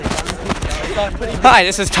Hi,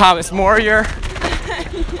 this is Thomas Morier.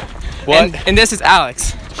 What? And this is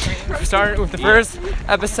Alex. We're starting with the first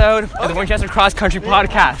episode of the Winchester Cross Country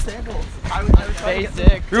Podcast.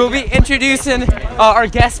 Basic. We will be introducing our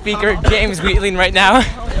guest speaker, James Wheatling, right now.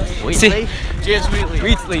 Wheatley? James Wheatley.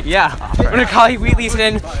 Wheatley, yeah. We're going to call you Wheatley so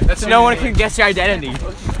no one can guess your identity.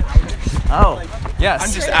 Oh. Yes.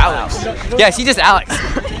 I'm just Alex. Yes, he's just Alex.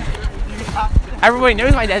 Everybody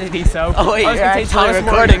knows my identity, so Oh wait, I was you're gonna say actually Thomas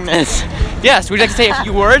recording Morier. this. Yes, would you like to say a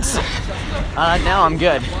few words? No, I'm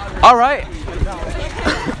good. All right.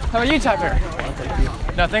 How are you, Tucker?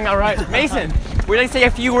 Nothing? All right. Mason, would you like to say a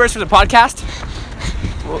few words for the podcast?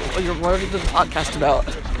 What is the podcast about?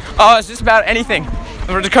 Oh, it's just about anything.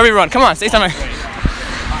 The recovery run. Come on, say something.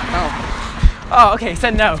 Oh, okay,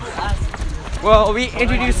 said no. Well, we'll be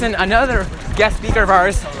introducing another guest speaker of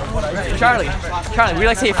ours, Charlie. Charlie, would you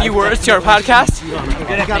like to say a few words to our podcast?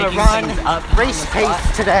 We gotta run race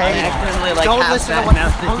pace today. Don't listen to what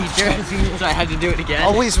the teacher, so I had to do it again.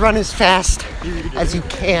 Always run as fast as you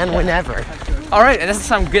can whenever. All right, and this is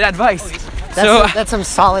some good advice. That's some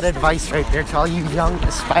solid advice right there to all you young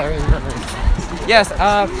aspiring runners. Yes,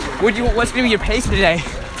 what's going to be your pace for today?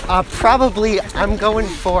 Probably I'm going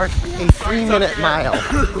for a 3-minute mile.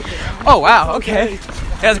 Oh, wow, okay.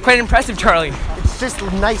 That's quite impressive, Charlie. It's just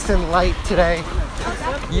nice and light today.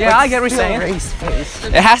 Yeah, I get what you're Still saying. race pace.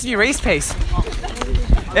 It has to be race pace.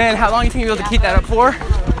 And how long do you think you'll be able to keep that up for?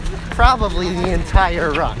 Probably the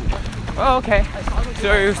entire run. Oh, okay.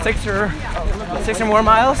 So six or more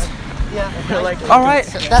miles? Yeah. All right.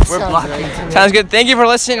 That sounds right to me. Sounds good. Thank you for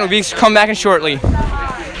listening. We'll be coming back in shortly.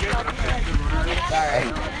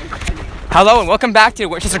 Hello and welcome back to the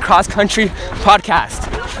Winchester Cross Country Podcast.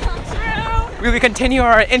 We will continue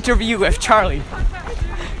our interview with Charlie.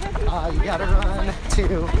 You gotta run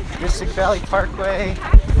to Mystic Valley Parkway.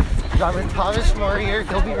 I'm with Thomas Morier.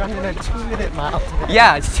 He'll be running a 2-minute mile today.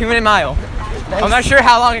 Yeah, it's a 2-minute mile. Nice. I'm not sure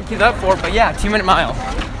how long it keeps up for, but yeah, 2-minute mile.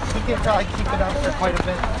 He can probably keep it up for quite a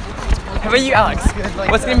bit. How about you, Alex? Good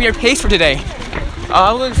like What's that. going to be your pace for today?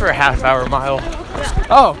 I'm looking for a half-hour mile.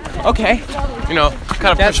 Oh, okay. You know,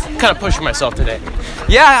 kind of pushing myself today.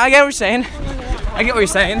 Yeah, I get what you're saying.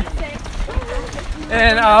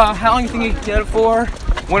 And how long do you think you can get it for?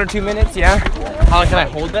 1 or 2 minutes, yeah? How long can I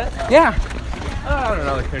hold that? Yeah. I don't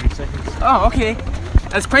know, like 30 seconds. Oh, okay.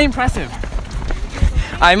 That's quite impressive.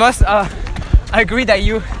 I agree that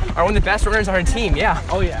you are one of the best runners on our team, yeah.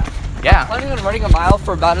 Oh yeah. Yeah. Planning on running a mile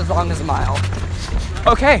for about as long as a mile.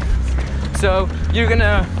 Okay. So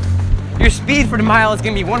your speed for the mile is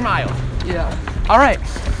gonna be 1 mile. Yeah. All right.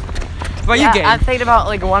 What about you, Gabe? I'm thinking about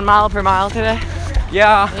like 1 mile per mile today.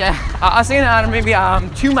 Yeah. Yeah. I was thinking maybe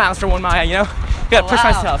 2 miles for 1 mile, you know? Gotta push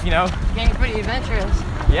Wow. myself, you know? Getting pretty adventurous.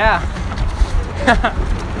 Yeah.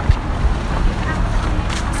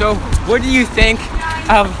 So, what do you think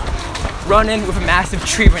of running with a massive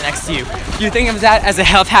tree right next to you? Do you think of that as a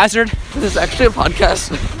health hazard? This is actually a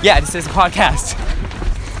podcast. Yeah, this is a podcast.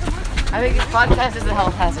 I think this podcast is a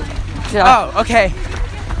health hazard. Oh, okay.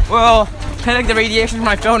 Well, I think the radiation from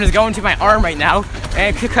my phone is going to my arm right now,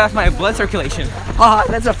 and it could cut off my blood circulation.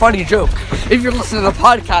 That's a funny joke. If you're listening to the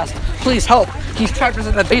podcast, please help. He's trapped us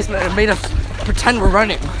in the basement and made us pretend we're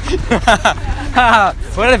running.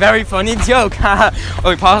 What a very funny joke. Well,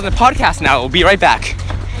 we pause on the podcast now. We'll be right back.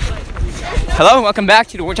 Hello and welcome back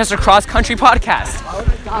to the Winchester Cross Country Podcast.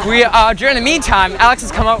 During the meantime, Alex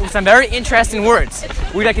has come up with some very interesting words.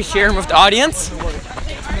 Would you like to share them with the audience?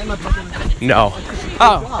 No.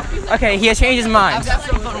 Oh, okay, he has changed his mind.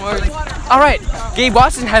 All right, Gabe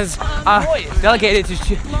Watson has delegated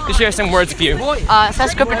to share some words with you.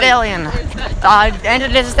 Sesquipedalian.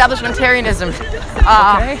 Anti-establishmentarianism.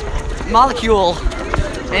 Okay. Molecule.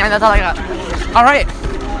 And that's all I got. All right.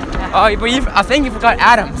 But I think you forgot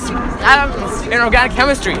atoms Atoms. in organic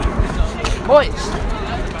chemistry. Moist.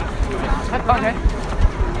 Okay.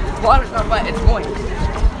 Water's not wet, it's moist.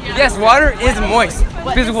 Yes, water is moist.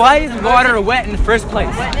 Because why is water wet in the first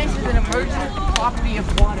place? Wetness is an emergent property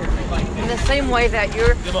of water. In the same way that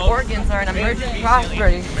your organs are an emergent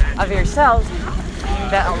property of your cells,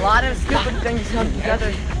 that a lot of stupid things come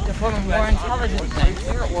together to form a more intelligent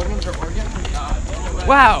thing. Your organs are organs?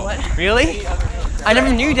 Wow, really? I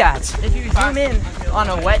never knew that. If you zoom in on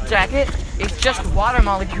a wet jacket, it's just water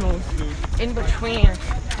molecules in between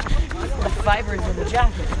the fibers of the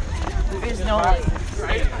jacket. There is no like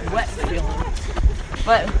wet feeling.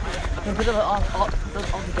 But when we put it all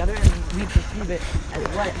together and we perceive it as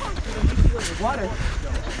wet, water.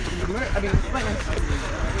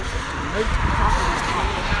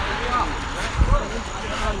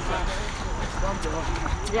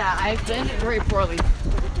 Yeah, I explained it very poorly.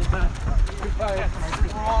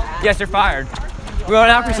 Yes, you're fired. We will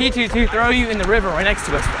now proceed to throw you in the river right next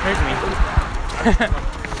to us. Here's me.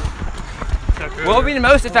 What will be the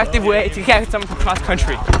most effective way to kick someone from cross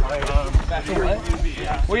country?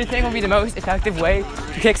 What do you think will be the most effective way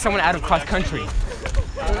to kick someone out of cross country?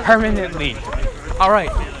 Permanently.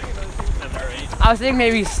 Alright. I was thinking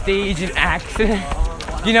maybe stage an accident.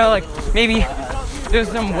 You know, like maybe there's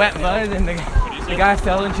some wet mud and the guy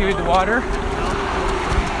fell into the water.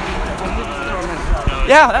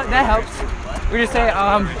 Yeah, that helps. We just say,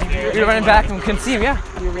 we were running back and we couldn't see him, yeah.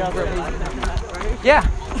 Yeah.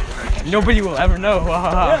 Nobody will ever know.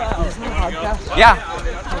 Yeah.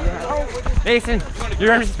 Mason,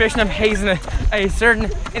 you're under suspicion of hazing a certain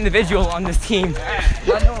individual on this team.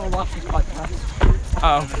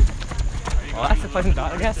 Oh. Well, that's a pleasant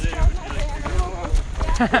thought, I guess.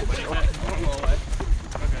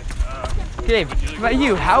 Okay, what about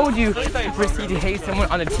you? How would you proceed to haze someone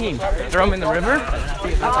on a team? Throw them in the river?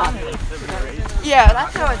 Yeah,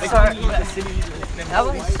 that's how it starts. I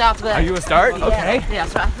would stop there. Are you a start? Okay. Yeah,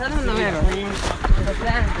 so I put him in the river. But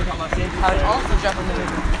then I would also jump in the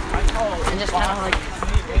river and just kind of like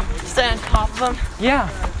stay on top of him Yeah.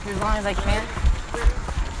 as long as I can.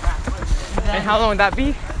 And how long would that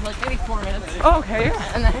be? Like maybe 4 minutes. Oh, okay,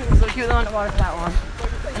 yeah. And then so keep them underwater for that long.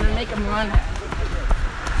 And then make them run 3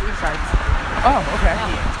 sides. Oh, okay.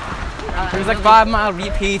 There's like 5-mile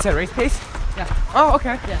repeats at race pace? Yeah. Oh,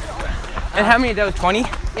 okay. Yeah. And how many of those? 20?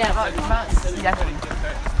 Yeah, about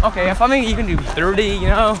Okay, if I mean you can do 30, you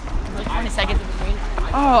know. like 20 seconds in between.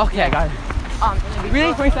 Oh, okay, I got it.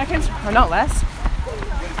 Really? 20 seconds? Or not less?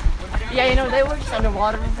 Yeah, you know, they were just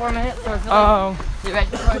underwater for 4 minutes, so it's like, Oh, you're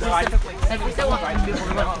right, like, we still want people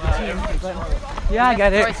to run the team, but yeah, I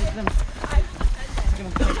get it. it's gonna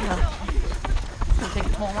take a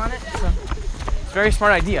toll on it, so. It's a very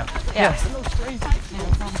smart idea. Yeah. Yes.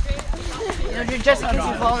 You know, just in case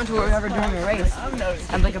you fall into a river during a race,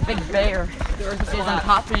 and like a big bear stays on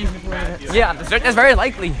top of you for 4 minutes. Yeah, that's very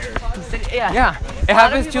likely. Yeah. Yeah. It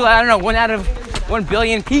happens to, I don't know, 1 out of 1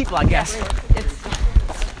 billion people, I guess.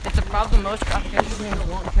 It's a problem most cross-country teams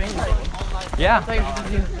won't train for. Yeah.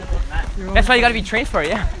 That's why you gotta be trained for it,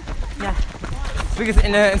 yeah. Yeah. Because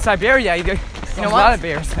in Siberia, there's a lot of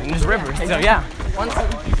bears and there's rivers, so yeah. Once it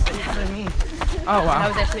happened to me, Oh, I wow.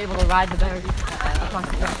 was actually able to ride the bear across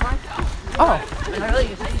the finish line. Oh, And I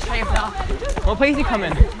just trained for that. what place you come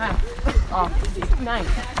in? Oh, 9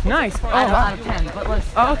 Nice. Oh, out wow. of 10, but like,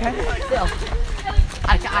 Oh, okay. still,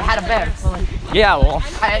 I had a bear, so like, Yeah, well,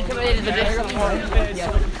 I intimidated the judges.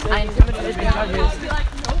 Yeah. I intimidated the judges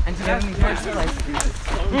into giving me first place.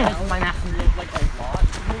 That's my maximum.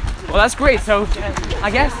 well, that's great. So, I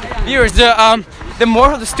guess, viewers, the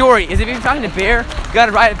moral of the story is if you find a bear, you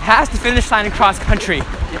gotta ride it past the finish line and cross country.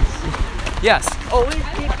 Yes. Always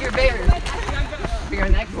keep your bears for your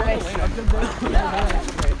next race.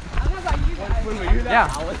 Yeah.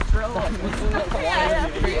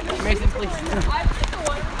 Racing police.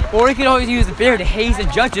 Or you can always use the bear to haze the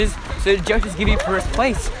judges, so the judges give you first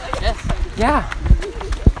place. Yes. Yeah.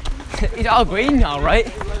 It's all great and all right,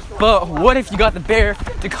 but what if you got the bear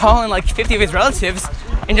to call in like 50 of his relatives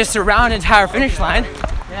and just surround the entire finish line,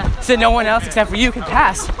 Yeah. so no one else except for you can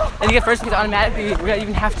pass, and you get first place automatically without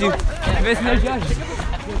even have to visit no judges.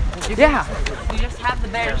 Yeah. You just have the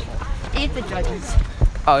bears eat the judges,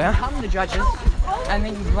 Oh yeah. become the judges, and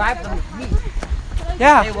then you bribe them with meat.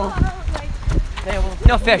 Yeah. They will.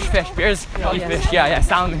 No, fish. Bears eat yes. fish. Yeah.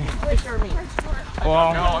 Sound. Fish or meat.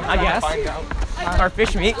 Well, I guess. Or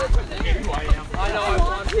fish meat.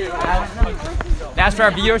 That's for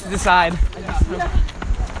our viewers to decide.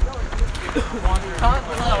 Comment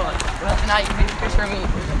below whether or not you can fish or meat.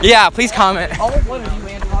 Yeah, please comment. All one of you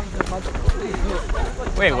and Thomas as much.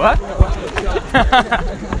 Wait, what?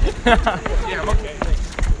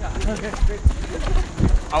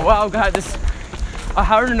 Oh wow, God, this.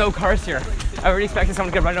 How are there no cars here? I already expected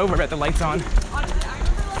someone to get run over with the lights on.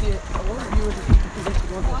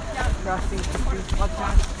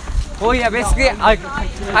 Well, yeah, basically,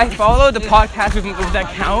 I follow the podcast with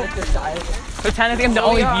that count. So technically, I'm the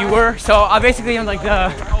only viewer. So I basically am like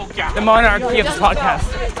the monarchy of this podcast.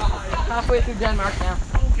 Halfway through Denmark now.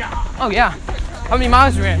 Oh yeah. How many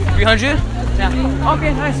miles are we in? 300? Yeah.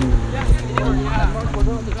 Okay, nice.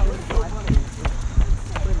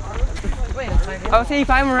 Wait a second. I would say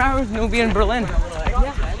 5 more hours and we'll be in Berlin.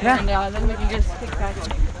 Yeah. And then we can just kick back.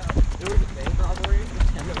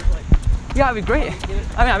 Yeah, it'd be great.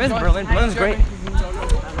 I mean, I've been to Berlin. Berlin's great.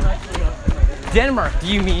 Denmark? Do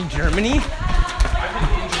you mean Germany?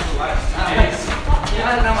 I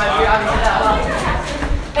don't know my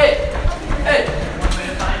Hey!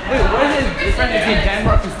 Wait, what is the difference between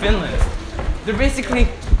Denmark and Finland? They're basically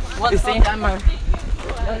One You stop see? Denmark.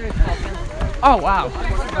 Oh wow.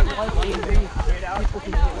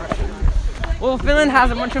 Well, Finland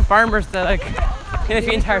has a bunch of farmers that like can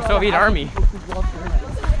defeat the entire Soviet army.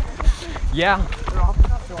 Yeah.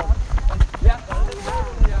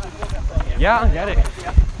 Yeah, I get it.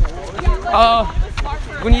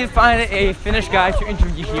 We need to find a Finnish guy to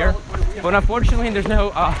interview here, but unfortunately there's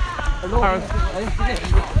no. All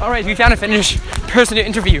right, we found a Finnish person to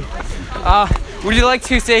interview. Would you like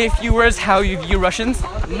to say a few words how you view Russians?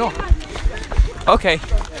 No. Okay.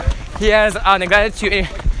 He has neglected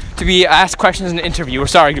to be asked questions in the interview. We're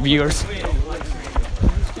sorry, viewers.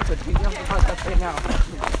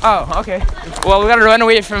 Oh, okay. Well, we gotta run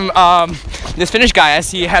away from this Finnish guy as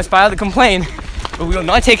he has filed a complaint, but we will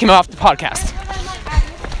not take him off the podcast.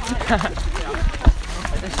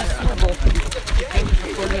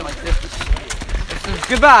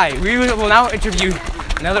 Goodbye. We will now interview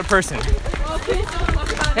another person.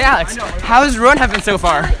 Hey Alex, how's run have been so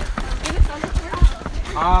far?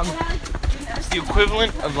 It's the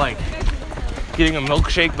equivalent of like getting a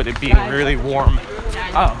milkshake, but it being really warm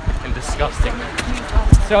Oh, and disgusting.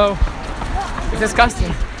 so it's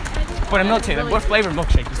disgusting. But a milkshake, like, what flavor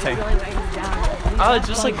milkshake you say? It's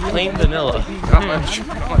just like plain vanilla. Not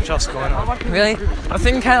much else going on. Really? I was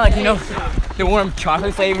thinking kind of like, you know, the warm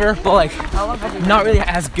chocolate flavor, but like not really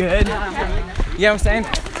as good. You know what I'm saying?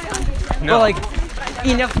 No. But like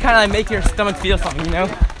enough to kind of like make your stomach feel something, you know?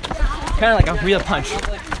 Kind of like a real punch.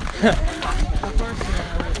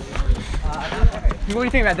 What do you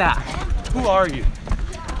think about that? Who are you?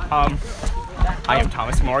 I am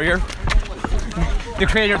Thomas Morier, the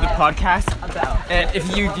creator of the podcast. And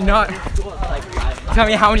if you do not tell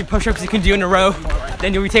me how many push-ups you can do in a row,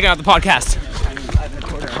 then you'll be taken out of the podcast.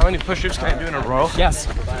 How many push-ups can I do in a row? Yes.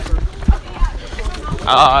 If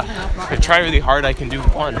I try really hard, I can do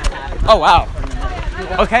one. Oh wow.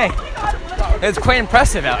 Okay. It's quite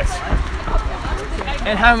impressive, Alex.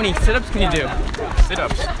 And how many sit-ups can you do?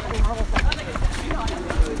 Sit-ups.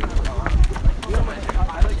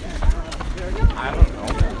 I don't know.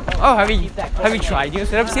 Oh, have you tried doing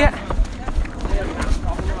sit-ups yet?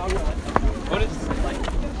 What is?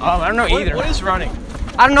 I don't know either. What is running?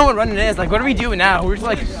 I don't know what running is. Like, what are we doing now? We're just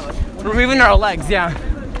like, we're moving our legs, yeah.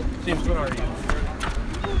 James, what are you?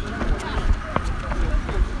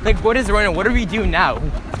 Like, what is running? What are we doing now?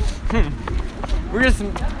 We're just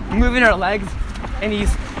moving our legs in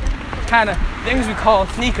these kind of things we call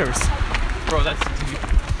sneakers. Bro, that's deep.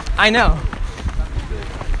 I know.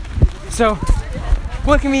 So,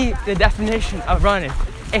 what can be the definition of running?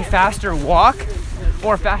 A faster walk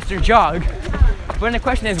or a faster jog? But then the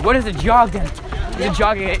question is, what is a jog then? Is a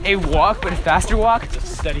jog a walk but a faster walk? It's a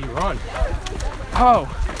steady run. Oh,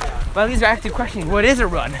 well, these are actually questions. What is a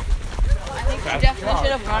run? The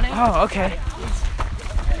definition of running, Oh, okay.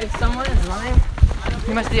 if someone is running,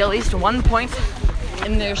 he must be at least 1 point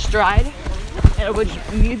in their stride, at which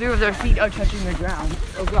neither of their feet are touching the ground.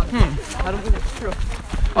 Oh god. I don't think that's true.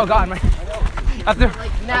 Oh God, my. After,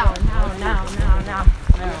 Now.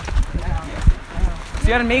 so you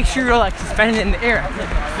gotta make sure you're like suspended in the air.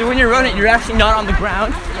 So when you're running, you're actually not on the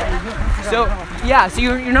ground. So yeah, so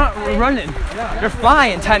you're not running. You're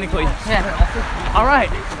flying technically. Yeah. All right.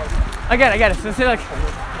 I get it. So say like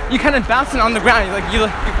you kind of bouncing on the ground. You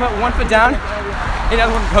put one foot down, and the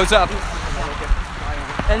other one goes up.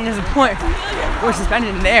 And there's a point where we're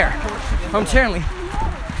suspended in the air momentarily.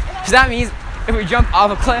 So that means if we jump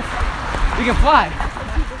off a cliff, we can fly.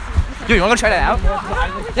 Dude, you wanna go try that out?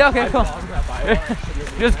 Yeah, okay, cool.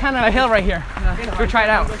 There's kind of a hill right here. Go try it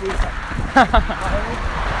out.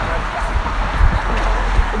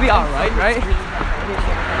 It'll be alright, right?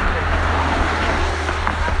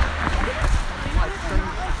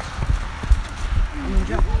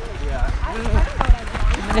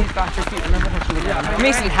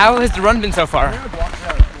 Mason, how has the run been so far?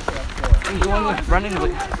 Going with running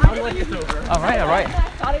with. Alright.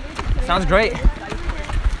 Sounds great.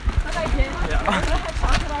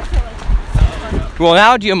 We'll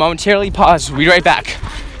now do a momentarily pause. We'll be right back.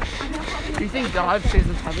 Do you think God says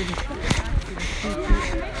it's heaven?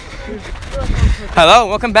 Hello,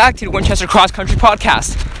 welcome back to the Winchester Cross Country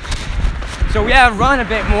Podcast. So we have run a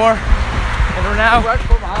bit more, and we're now. Run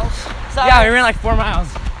 4 miles? Yeah, we ran like 4 miles.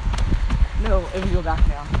 No, if we go back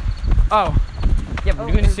now. Oh, yeah, but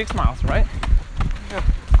we're doing 6 miles, right?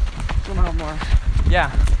 2 miles more.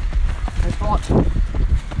 Yeah. I thought.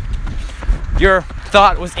 Your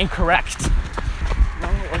thought was incorrect. No,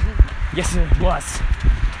 it wasn't. Yes, it was.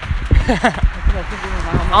 Because I think we were a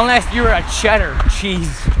mile more. Unless you're a cheddar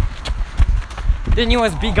cheese. Then you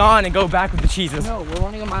must be gone and go back with the cheeses. No, we're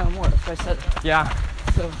running a mile more. That's what I said. Yeah.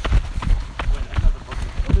 So.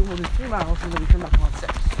 We'll do we'll do 3 miles and then we turn back on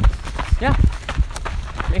 6. Yeah.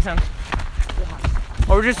 Makes sense.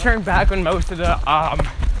 Or we just turn back when most of the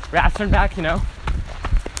rats turn back, you know?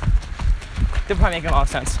 That'd probably make a lot of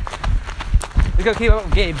sense. Let's go keep up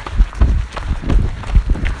with Gabe.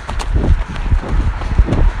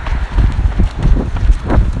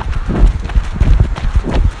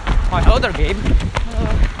 Oh, hello there, Gabe.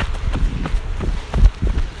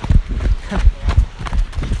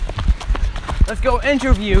 Let's go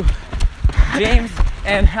interview James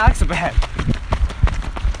and Alex up ahead.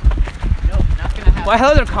 Nope, not gonna happen. Well,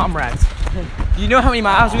 hello there, comrades. Do you know how many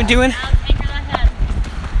miles we've been doing?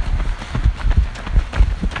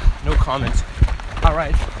 No comment. All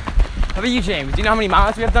right. How about you, James? Do you know how many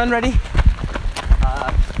miles we have done already?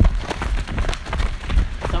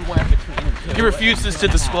 Somewhere between the 2. He refuses to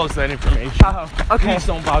disclose that information. Oh, okay. Please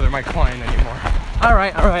don't bother my client anymore. All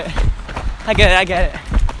right. I get it.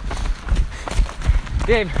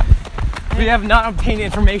 Gabe, we have not obtained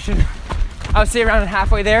information. I would say around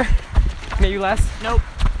halfway there, maybe less. Nope.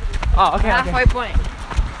 Oh, okay. Halfway point.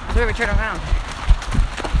 So we turn around.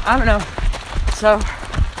 I don't know. So,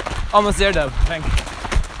 almost there though, I think.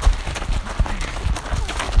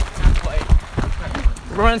 Not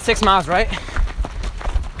quite. We're running 6 miles, right?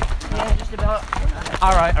 Yeah, just about.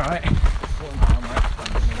 All right.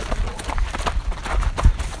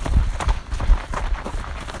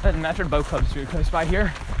 That Metro Boat Club's really close by here.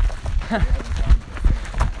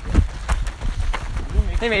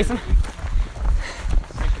 Hey, Mason.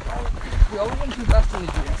 We always went too fast in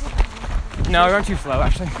the GS. No, we're going too slow,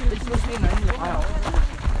 actually. It's supposed to be 90 miles.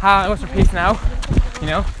 What's our pace now? You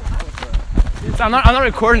know? So I'm not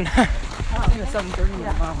recording. I think it's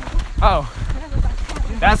 7:30 miles. Oh.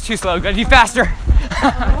 That's too slow. Gotta do faster.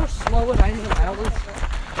 How slow would 90 miles?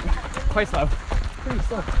 Quite slow. Pretty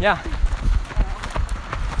slow. Yeah.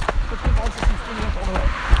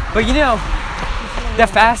 But you know, the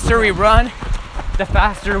faster we run, the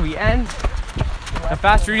faster we end, the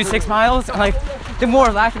faster we do 6 miles, like the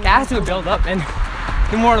more lactic acid would build up, and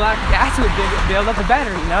the more lactic acid would build up, the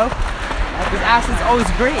better, you know? Because acid's always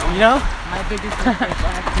great, you know? My biggest mistake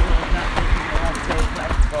last year was not taking the last day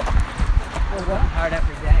flexible. Working hard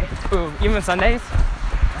every day. Ooh, even Sundays?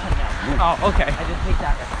 No. Oh, okay. I did take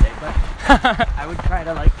that rest day, but I would try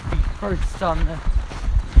to like be first on the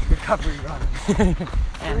recovery run.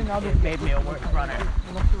 And it made me a worse runner.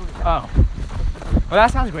 Oh. Well,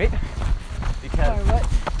 that sounds great. Because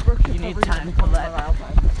you need time to let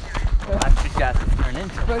lactic acid turn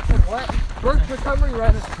into Work recovery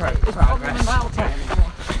run is probably progress. mile time.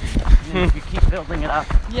 If you keep building it up,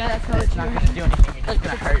 Yeah, that's how it's not going to do anything. You're just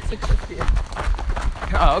going to hurt.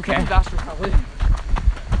 650. Oh, okay. Faster probably.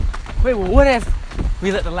 Wait, well, what if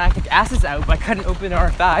we let the lactic acids out by cutting open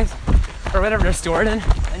our thighs or whatever they're stored in?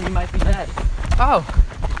 Then you might be dead. Oh,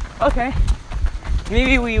 okay.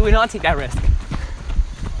 Maybe we would not take that risk.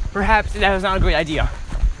 Perhaps that was not a great idea.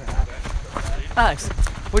 Alex,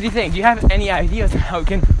 what do you think? Do you have any ideas on how we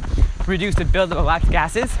can reduce the buildup of lactic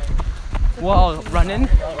acids while running?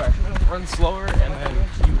 Run slower, and then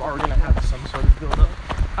you are gonna have some sort of buildup.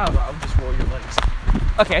 Oh, Just roll your legs.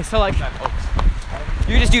 okay. So like, That helps.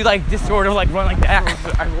 you just do like this sort of like run like that.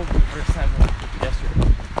 I rolled the first time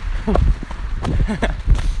yesterday.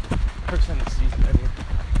 First time this season, I mean.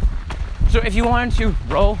 So if you wanted to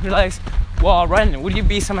roll your legs while running, would you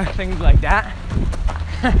be something like that?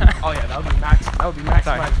 Oh yeah, that would be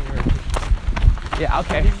maximizing your efficiency. Yeah.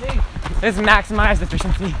 Okay. Let's maximize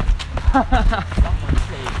efficiency.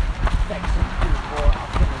 Section 2 for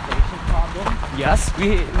optimization problem. Yes, we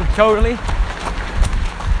totally.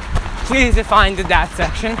 Please define that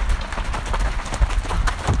section.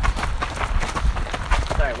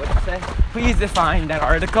 Sorry, what did you say? Please define that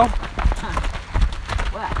article.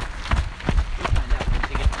 What? We find out once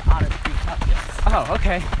you get to auto pre-cup, yes. Oh,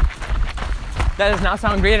 okay. That does not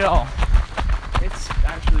sound great at all. It's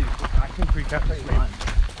actually, I think pre-cap is way,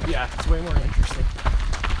 yeah, it's way more interesting.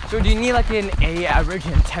 So do you need like an A average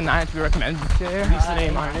and 10.9 to be recommended there? At least an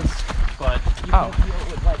A minus, but You Oh. can deal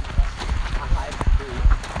with like a high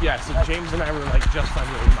degree. yeah, so James and I were like just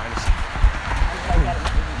under A minus.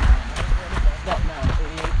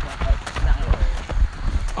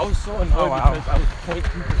 I was so annoyed wow. because I was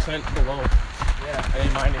 0.2% below A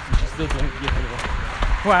minus, and she still didn't give me one.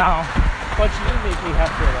 Wow. But she didn't make me have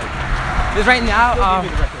to like, Because right now, still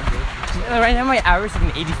give me the recommendation. right now my average is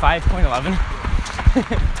an 85.11.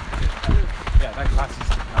 Yeah, that class is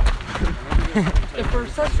The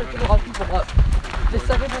first test took a lot of people up. The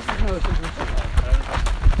second test is no efficiency.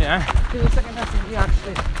 Yeah. Because the second test is you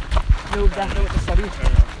actually know exactly what to study.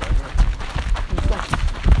 And stuff.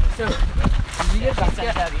 So, you get back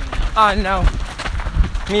yet? No.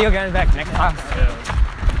 Me, you'll get it back next class.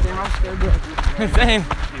 Damn, I'm scared to. Same.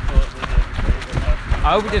 I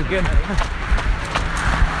hope we did good.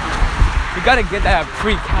 We gotta get that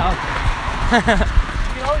pre-calc.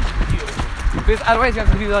 Because otherwise you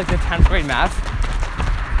have to do like the 10th grade math.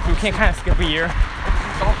 You can't kind of skip a year.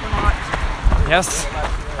 Yes.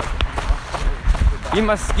 You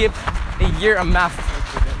must skip a year of math.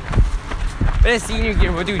 But in senior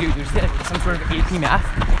year, what do we do? Do we just get like, some sort of AP math?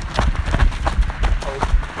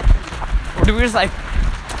 Or do we just like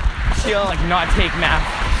chill, like not take math?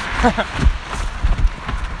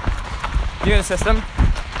 You know the system?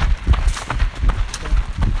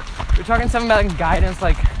 We're talking something about like guidance,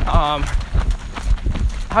 like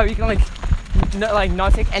how you can like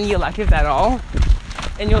not take any electives at all,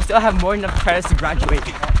 and you'll still have more than enough credits to graduate.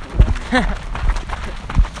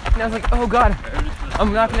 And I was like, oh god,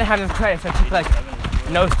 I'm not gonna have enough credits. I took like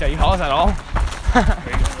no study halls at all.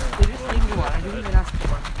 They just gave me one. I didn't even ask for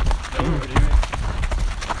one.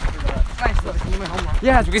 Nice, though. Can you do my homework?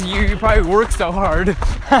 Yeah, it's because you probably work so hard.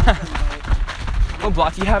 What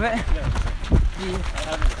block do you have it?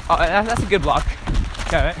 Oh, that's a good block.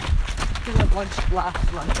 Got it. Because I have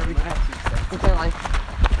last lunch every day. Which I like.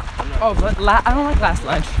 Oh, but I don't like last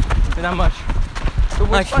lunch. Not much. The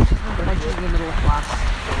Like- worst lunch is when I in the middle of class.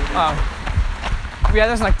 Oh. Yeah,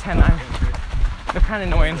 there's like 10 9. They're kind of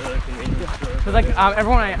annoying. But like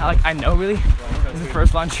everyone I know really is the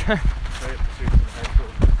first lunch.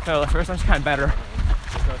 So the first lunch is kind of better,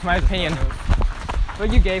 in my opinion.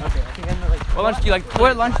 What you gave? What lunch do you like?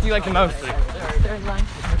 What lunch do you like the most? Third lunch.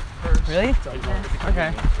 Really?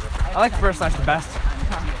 Okay. I like first lunch the best.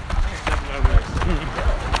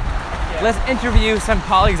 Let's interview some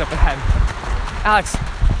colleagues up ahead. Alex,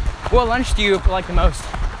 what lunch do you like the most?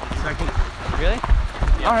 Second. Really?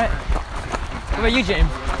 All right. What about you, James?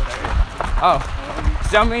 Oh,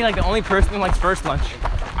 so I'm really like the only person who likes first lunch.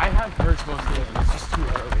 I have first most of the it's just too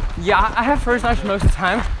early. Yeah, I have first lunch most of the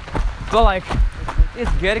time, but like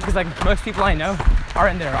it's good because like most people I know are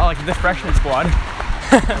in there, all like the freshman squad.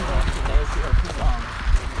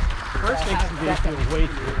 First makes the day feel way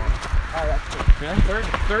too long. Really? Third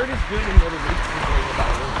is good and then it makes the day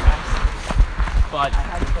about really fast. But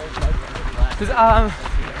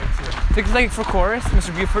Because like for chorus,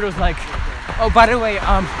 Mr. Buford was like, oh, by the way,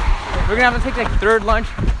 we're gonna have to take like third lunch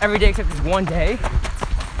every day except this one day.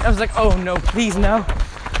 I was like, oh no, please no.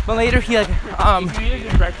 But later he like, if you eat a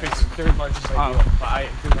good breakfast, third lunch is ideal. But I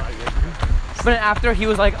do not agree. but after he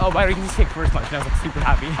was like, oh, by the way, you can just take first lunch, and I was like super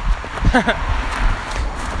happy.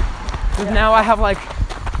 Because now I have like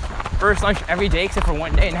first lunch every day except for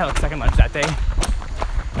one day, and I have like second lunch that day.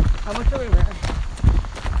 How much are we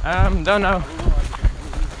ran? Don't know.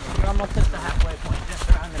 We're almost at the halfway point, just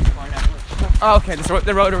around this corner. Oh, okay,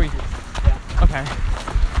 the rotary. Yeah. Okay.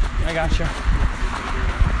 I gotcha.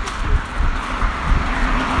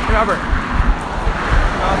 Robert,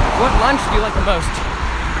 what lunch do you like the most?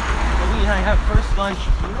 Lee and I have first lunch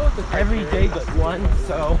every day but one,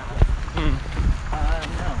 so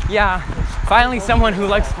Yeah, finally someone who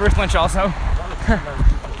likes first lunch also.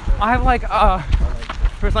 I have like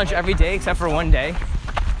first lunch every day except for one day.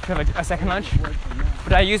 I have like a second lunch,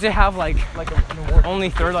 but I usually have like only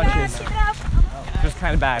third lunches, which is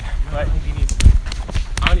kind of bad. But you need,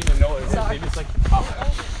 I don't even know what it is. They just like, oh,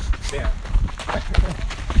 damn.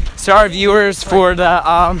 Sorry viewers for the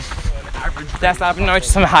that's not noise,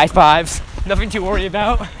 some high fives. Nothing to worry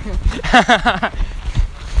about.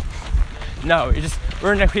 No,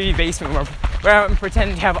 we're in a creepy basement where I'm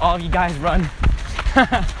pretending to have all of you guys run.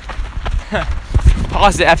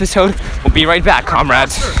 Pause the episode. We'll be right back,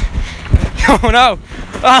 comrades. Oh no.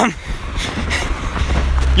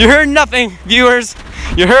 You heard nothing, viewers.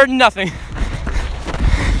 You heard nothing.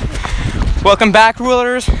 Welcome back,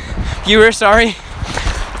 rulers. Viewers, sorry.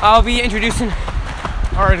 I'll be introducing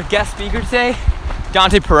our guest speaker today,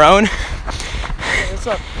 Dante Perrone. Hey, what's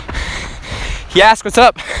up? He asked what's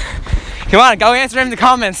up. Come on, go answer him in the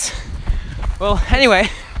comments. Well, anyway,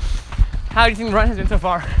 how do you think the run has been so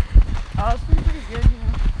far? It's been pretty good, you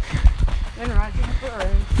know. Been riding for a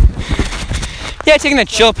ride. Yeah, taking a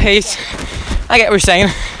chill pace. I get what you're saying.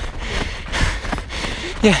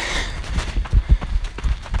 Yeah.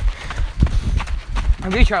 I'm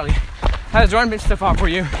good, Charlie. How's the run been so far for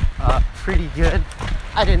you? pretty good.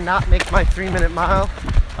 I did not make my 3-minute mile.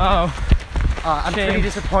 Oh, I'm shame. pretty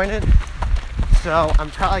disappointed. So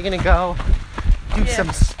I'm probably gonna go do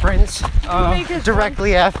some sprints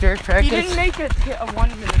directly after practice. He didn't make it to a 1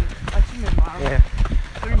 minute, a 2 minute mile. Yeah,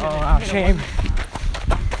 3 minutes. oh, wow, shame.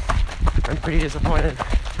 I'm pretty disappointed.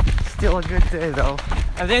 Still a good day though.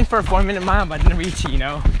 I was in for a 4-minute mile, but I didn't reach it, you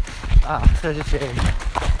know. Such a shame.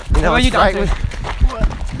 You know, about you, it's right Dante?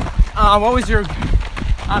 with What was your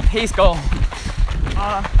pace goal?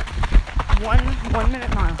 1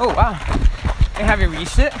 minute mile. Oh wow. And have you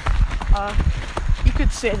reached it? You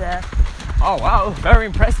could say that. Oh wow, very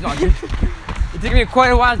impressive on you. It took me quite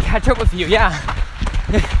a while to catch up with you, yeah.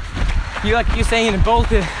 You saying in both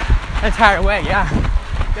the entire way, yeah.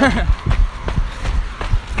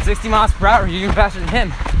 60 miles per hour, you're even faster than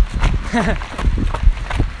him.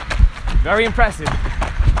 Very impressive.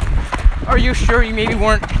 Are you sure you maybe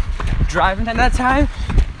weren't driving at that time?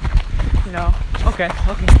 No. Okay.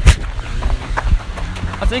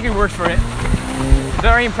 I'll take your word for it.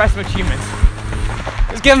 Very impressive achievements.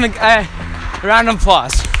 Let's give him a round of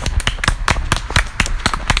applause.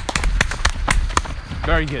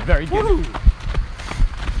 Very good.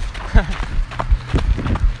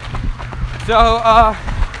 So,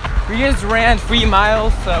 we just ran 3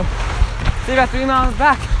 miles, so you got 3 miles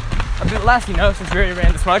back. A bit less, since we already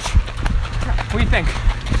ran this much. What do you think?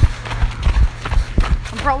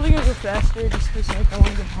 I'm probably gonna go faster just because I want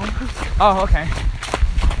to get home. Oh, okay.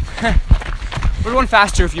 We're going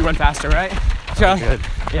faster if you run faster, right? So, Good.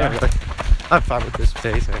 yeah. I'm fine with this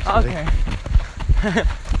pace, actually. Okay.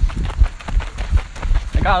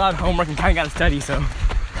 I got a lot of homework and kind of got to study, so.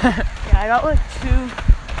 Yeah, I got like 2.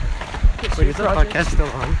 Wait, is the podcast still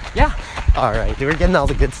on? Yeah. All right, we're getting all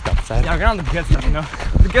the good stuff then. Yeah, we're on the good stuff,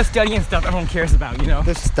 The good studying stuff everyone cares about,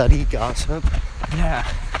 The study gossip. Yeah.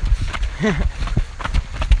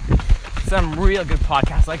 Some real good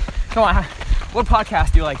podcasts. Like, come on, what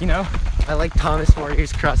podcast do you like, I like Thomas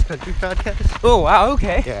Warrior's cross country podcast. Oh, wow,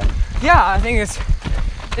 okay. Yeah. Yeah, I think it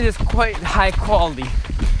is quite high quality.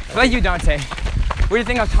 What about you, Dante? What do you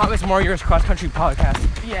think of Thomas Warrior's cross country podcast?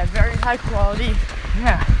 Yeah, very high quality.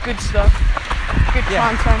 Yeah. Good stuff. Good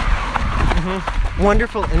Yeah. content.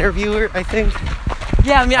 Wonderful interviewer, I think.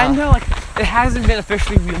 Yeah, I mean, I know, it hasn't been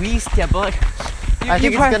officially released yet, but, I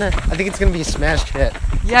think it's gonna be a smash hit.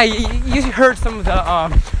 Yeah, you heard some of the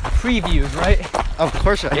previews, right? Of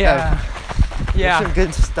course I Yeah. have. Yeah. There's some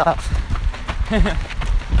good stuff.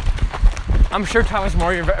 I'm sure Thomas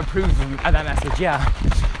Warrior approves of that message, yeah.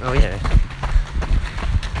 Oh yeah.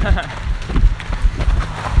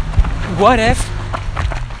 What if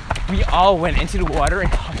we all went into the water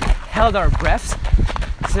and held our breaths,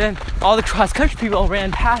 so then all the cross-country people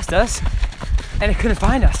ran past us and they couldn't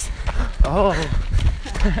find us. Oh.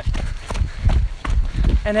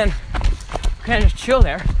 And then we kind of just chill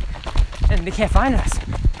there and they can't find us.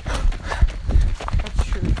 That's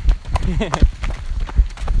true.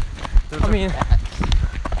 I mean,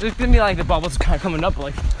 there's gonna be like the bubbles kind of coming up,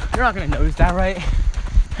 but you're not gonna notice that, right?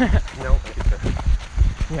 No.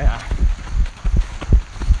 Yeah.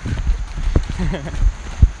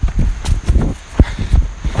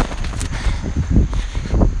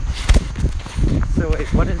 So wait,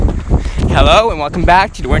 what is? Hello and welcome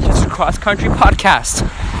back to the Winchester Cross Country Podcast.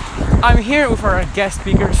 I'm here with our guest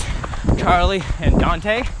speakers, Charlie and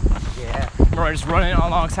Dante. Yeah. They're just running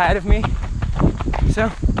alongside of me.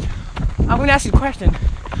 So, I'm going to ask you a question.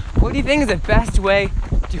 What do you think is the best way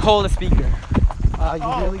to hold a speaker?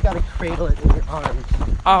 You really gotta cradle it in your arms.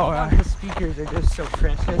 Oh, The speakers are just so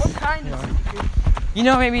precious. What kind of speaker?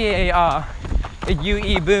 maybe a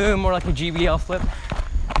UE boom or like a GBL flip.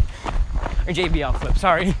 Or JBL flip,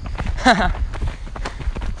 sorry.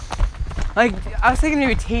 I was thinking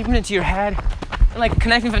maybe taping it to your head and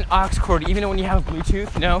connecting with an aux cord even when you have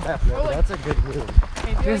Bluetooth, That's a good move.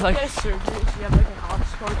 Maybe Feels like like- get a surgery if you have an aux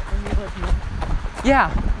cord and you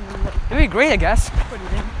Yeah, it'd be great, I guess. put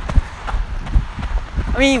it in.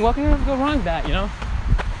 I mean, what can go wrong with that, Okay.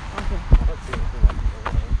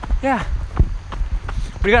 Yeah.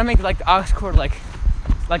 But you gotta make the aux cord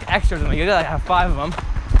extra than you gotta have 5 of them.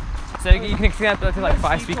 So you can extend that to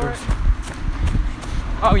 5 speakers.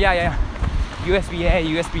 Oh yeah. USB A,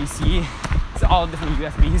 USB C. It's all different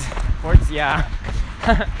USBs ports, yeah.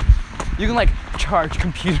 You can charge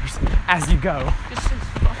computers as you go. Just says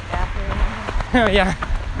fuck Apple. Yeah.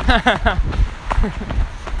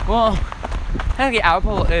 Well, I think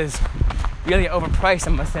Apple is really overpriced,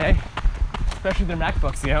 I must say. Especially their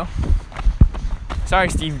MacBooks, Sorry,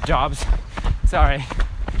 Steve Jobs. Sorry.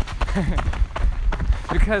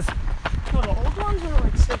 Because No, the old ones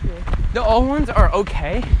are sicker. the old ones are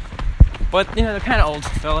okay, but they're kind of old,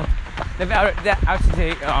 so they've out to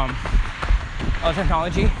date all the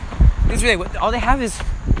technology. It's really all they have is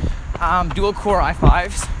dual core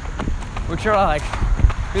i5s, which are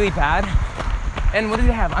really bad. And what do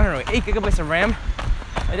they have? I don't know, 8 gigabytes of RAM.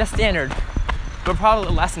 That's standard, but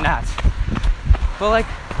probably less than that. But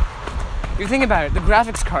if you think about it, the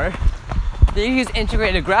graphics card, they use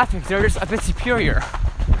integrated graphics. They're just a bit superior.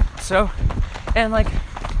 So, and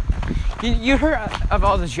You heard of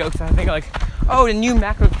all the jokes, I think, like, oh, the new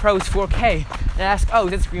MacBook Pro is 4K. And I ask, oh,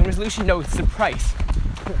 is that screen resolution? No, it's the price.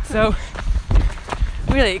 So,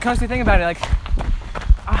 really, it comes to think about it, like,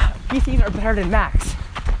 PCs are better than Macs.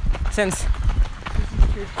 Since,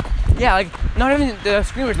 yeah, like, not even the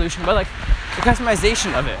screen resolution, but like, the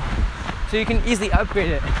customization of it. So you can easily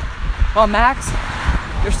upgrade it. While Macs,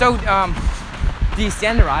 they're so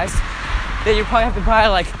de-standardized that you probably have to buy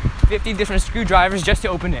like 50 different screwdrivers just to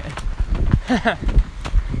open it. I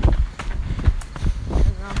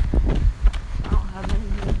don't have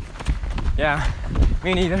any here. Yeah,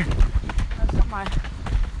 me neither. That's got my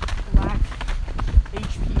black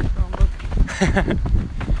HP Chromebook.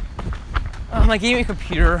 My gaming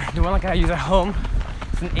computer, the one like I use at home,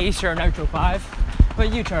 it's an Acer Nitro 5. What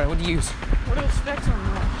do you, Charlie? What do you use? What are the specs on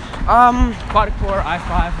that? Quad-core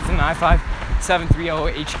i5. It's an i5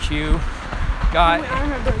 730 HQ. Got Wait, I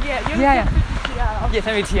remember. Yeah, you Yeah, have the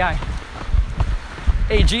 50 Ti. yeah, 70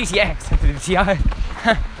 Ti. A GTX 70 Ti.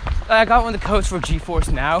 I got one of the codes for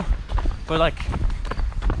GeForce Now, but like,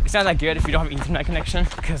 it's not that good if you don't have internet connection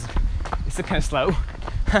because it's still kind of slow.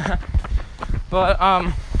 But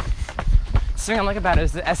something I like about it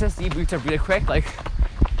is the SSD boots up really quick. Like,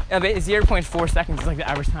 0.4 seconds is like the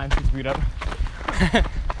average time to boot up.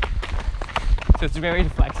 So it's a great way to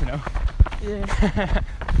flex, you know. Yeah.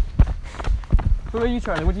 What about you,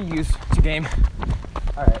 Charlie? What do you use to game?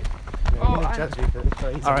 Alright. You're Oh, gonna I- judge me for this,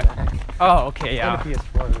 but he's All a right. Mac. Oh, okay, And a yeah.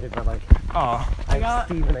 PS4 maybe, but like, Oh, I got-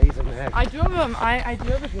 have Steve and he's a Mac. I do have I do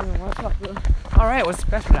have a gaming laptop though. all right. What's the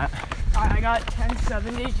best for that? I got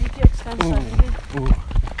 1070 GTX 1070. Ooh.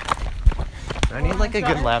 I need like a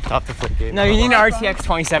good laptop to play games. No, you need an RTX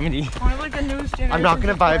 2070. One of like the newest generation. I'm not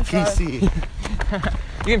gonna buy a GTX. PC.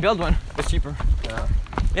 You can build one. It's cheaper. No,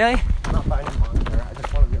 Really? I'm not buying a monitor. I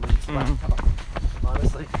just want a really Mhm. laptop.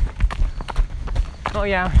 Honestly. Oh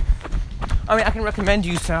yeah. I mean, I can recommend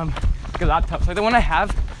you some good laptops. Like the one I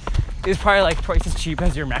have is probably like twice as cheap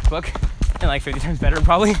as your MacBook, and like 50 times better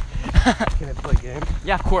probably. Can it play games?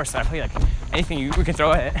 Yeah, of course. I play like anything we can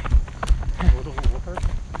throw at it. World of War?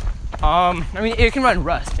 I mean, it can run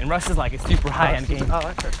Rust, and Rust is like a super high-end game. Oh, I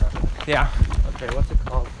heard that. Yeah. Okay, what's it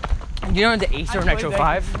called? Do you know the Acer I played Nitro that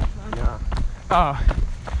 5? game. Yeah. Oh.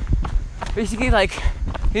 Basically, like,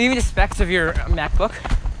 you give me the specs of your MacBook.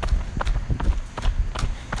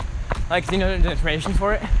 Like, do you know the information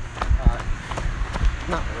for it?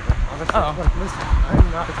 Not really. Honestly, Oh. like, listen,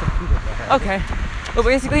 I'm not a computer guy. Okay. Well,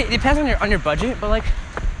 basically, it depends on your budget, but like,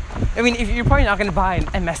 I mean, if you're probably not gonna buy an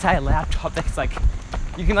MSI laptop that's like,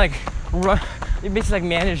 you can like run, you basically like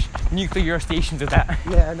manage nuclear stations with that.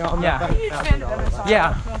 Yeah, no, I'm Yeah. not You buying need expanded $1,000 MSI laptop.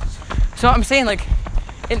 Yeah. laptops. So I'm saying like,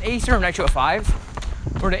 an Acer Nitro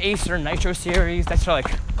 5 or the Acer Nitro series. That's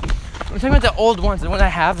like, I'm talking about the old ones. The one I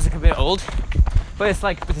have is like a bit old, but it's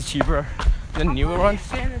like it's cheaper than the newer one.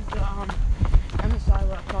 Expanded the MSI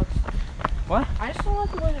laptops. What? I just don't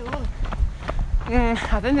like the way they look.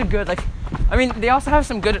 I think they're good. Like, I mean, they also have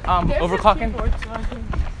some good They have good overclocking. keyboards, so I think.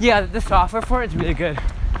 Yeah, the software for it is really good.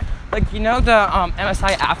 Like, you know the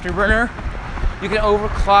MSI Afterburner? You can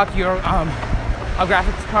overclock your a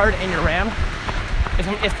graphics card and your RAM.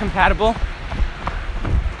 It's compatible.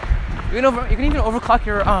 You can even overclock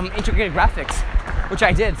your integrated graphics, which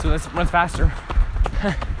I did, so this runs faster.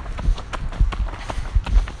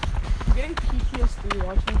 I'm getting PTSD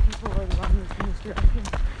watching people like run this direction.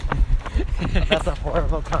 That's a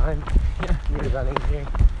horrible time. Yeah. You're running here.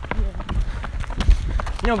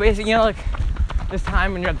 You know, basically, you know, like this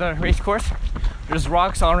time when you're at the race course, there's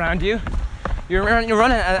rocks all around you. You're running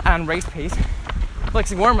on race pace, like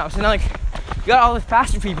some warm-ups, and then like you got all the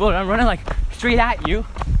faster people that are running like straight at you,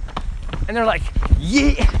 and they're like,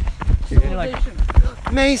 yeah. And you're like,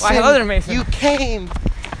 Mason, Why, hello there, Mason. you came.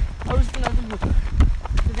 I was gonna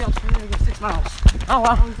do the alternative 6 miles. oh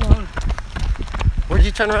wow. I was alone. Where'd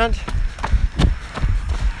you turn around?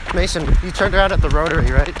 Mason, you turned around at the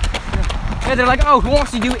Rotary, right? Yeah, they're like, oh, who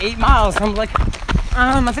wants to do 8 miles? I'm like,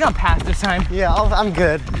 I think I'll pass this time. Yeah, I'm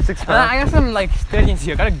good. 6 miles. I got some like studying to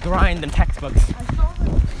do. I gotta grind them textbooks. I saw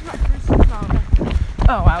this is my first 6 mile.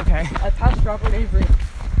 Oh wow, okay, I passed Robert Avery.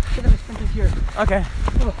 Should have sprinted here. okay.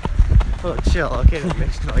 Oh, chill. Okay,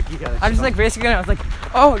 Mason, like you gotta. I just chill. like basically, I was like,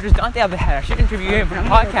 oh, there's Dante up ahead. I should interview him for the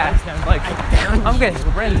podcast. And I was like, I'm gonna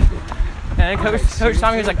sprint. And then Coach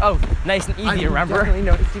Tommy was like, oh, nice and easy, remember? Definitely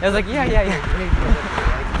noticed you I was like, yeah, yeah, yeah.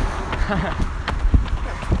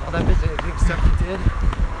 All that visiting stuff you did.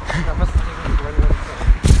 That must have taken you 21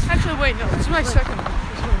 minutes. Actually, wait, no, this is my second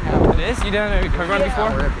one. It is? You done a quick run Hour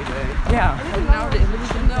before? every day. Yeah.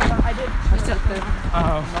 I did. I sat there.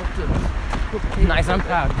 Oh, nice. I'm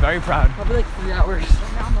proud. Very proud. Probably like 3 hours.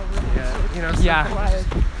 Yeah, you know. Yeah.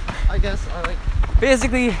 I guess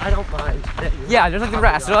Basically, I don't mind. that you yeah, there's like the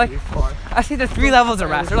rats. They're like, before. I see there's 3 levels of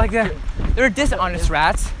rats. There are dishonest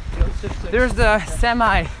rats. There's the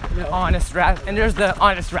semi-honest rat, and there's the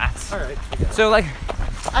honest rats. Alright. So like,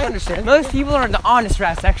 I understand. most people are in the honest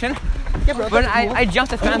rat section, Yeah, bro, but that's cool. I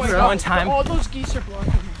jumped the fence one time. All those geese are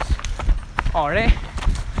blocking us. Already?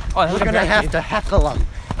 Oh, that's We're gonna have to heckle them.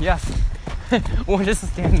 Yes. We're just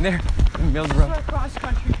standing there in the middle of the road. Where cross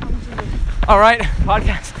country comes in. All right,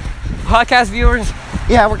 podcast viewers.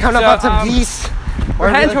 Yeah, we're coming So, up on some geese. We're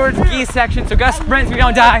heading towards the geese section, so Gus sprints, we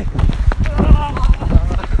don't die.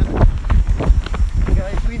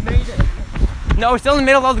 Guys, we made it. No, we're still in the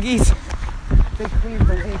middle of all the geese. They cleaned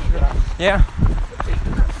the way for us. Yeah.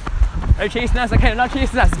 Are you chasing us? Okay, they're not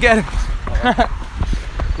chasing us. Good.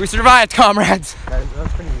 We survived, comrades. That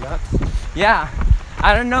was pretty nuts. Yeah.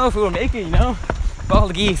 I don't know if we were making it, you know? But all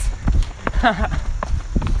the geese.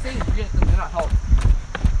 Saying re to them did not help.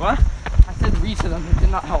 What? I said re to them, it did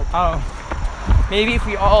not help. Oh. Maybe if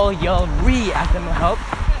we all yell re at them, it'll help.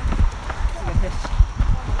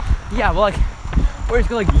 Yeah, well, like, or just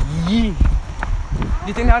go like yee. Do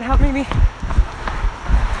you think that would help maybe?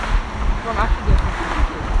 From actually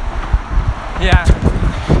Yeah.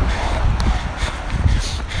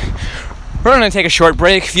 We're gonna take a short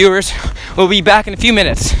break, viewers. We'll be back in a few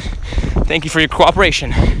minutes. Thank you for your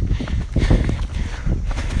cooperation.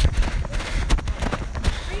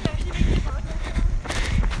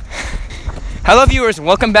 Hello, viewers, and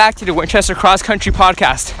welcome back to the Winchester Cross Country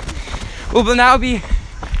Podcast. We will now be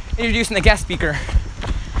introducing the guest speaker.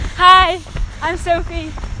 Hi, I'm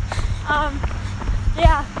Sophie.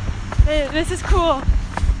 Yeah, this is cool.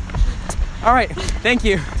 All right, thank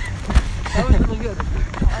you. that was really good.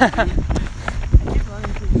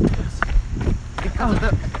 Because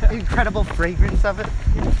of the incredible fragrance of it.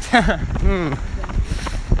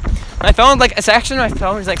 My phone, like, a section of my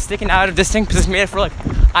phone is like sticking out of this thing because it's made for like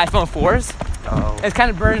iPhone 4s. Oh. It's kind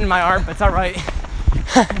of burning my arm, but it's all right.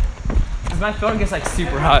 'Cause my phone gets like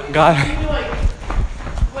super hot. God.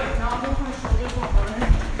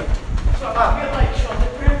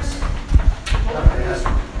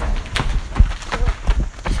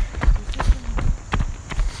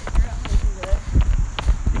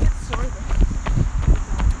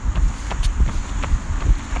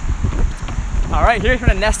 All right, here's for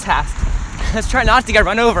the next task. Let's try not to get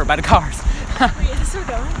run over by the cars. Wait, is this still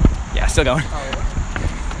going? Yeah, still going.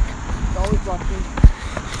 It's always blocking.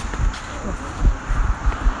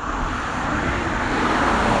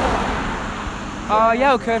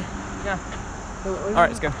 Yeah, we could. Yeah. All right,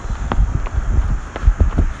 let's go.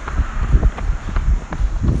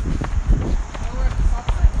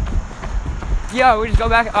 Yeah, we just go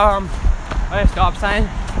back on a stop sign,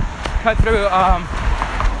 cut through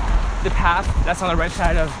the path that's on the right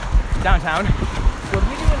side of downtown. What do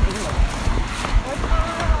we do in England?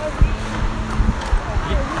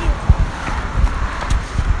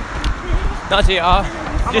 Dante,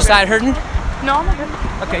 just side hurting? No, I'm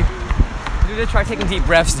okay. Okay. Do just try taking deep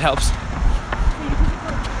breaths, it helps.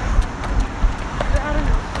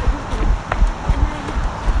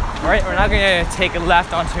 Alright, we're now gonna take a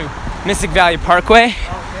left onto Mystic Valley Parkway.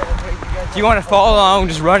 Do you want to follow along,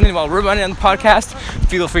 just running while we're running on the podcast?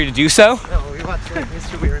 Feel free to do so. No, we watched like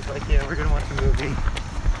Mr. Weir's like, yeah, we're gonna watch a movie.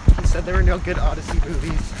 He said there were no good Odyssey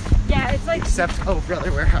movies. Yeah, it's like Except Oh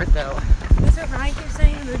Brother, Where Art Thou? Mr. Ryan keeps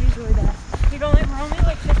saying the movie's really bad. We're only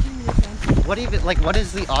like 15 minutes in. What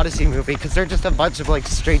is the Odyssey movie? Because they're just a bunch of like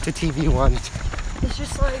straight to TV ones. It's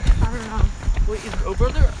just like, I don't know. Wait, is Oh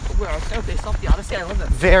Brother Where Art Thou based off the Odyssey? I love that.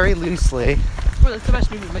 Very loosely. Bro, that's the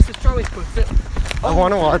best movie. My sister always quotes it. I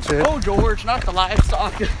want to watch it. Oh, George, not the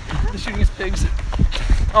livestock. The shooting his pigs.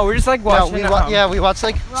 Oh, we're just like No, watching. we watch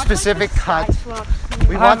like specific cuts. We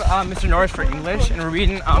We have watch. Mr. Norris for English, and we're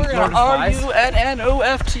reading Lord of the Flies.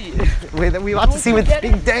 R-U-N-N-O-F-T. We watch the scene with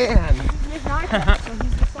Big Dan.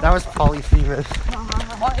 That was Polyphemus.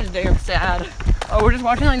 Why is damn sad? Oh, we're just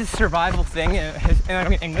watching like this survival thing in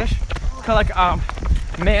English. It's called like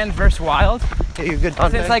Man vs. Wild. Hey, you good?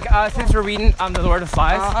 Since like since we're reading the Lord of the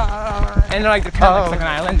Flies, and they're like they're kind of like an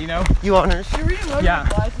island, you know. You honors? You're reading Lord Yeah. of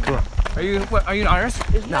the Flies. Cool. Are you in honors?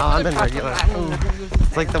 No, I'm in regular.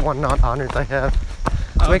 It's like the one not honors I have.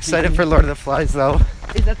 I'm Oh, excited for Lord of the Flies though.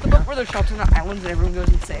 Is that the book where they're sheltered on islands and everyone goes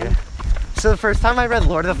insane? So the first time I read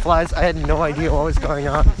Lord of the Flies, I had no idea what was going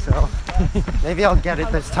on. So maybe I'll get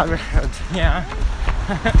it this time around. Yeah.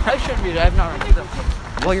 I should read it. I have not read it.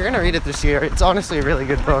 Well, you're gonna read it this year. It's honestly a really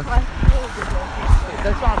good book.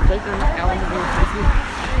 That's not like there's an island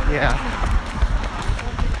and Yeah.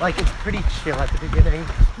 Like it's pretty chill at the beginning.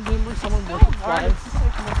 remember someone with flies.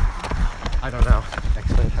 I don't know.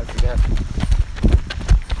 Actually, I forget.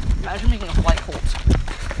 Imagine making a flight halt.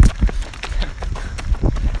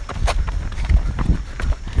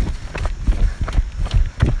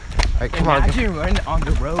 Alright, come on. Imagine running on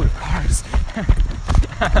the road of cars.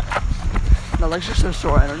 My legs are so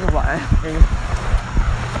sore, I don't know why.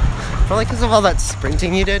 Probably because of all that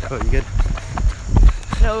sprinting you did. Oh, you good?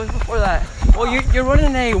 No, it was before that. Well, you're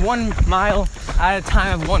running a 1 mile at a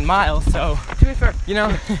time of 1 mile, so, To be fair, you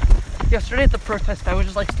know. yesterday at the protest, I was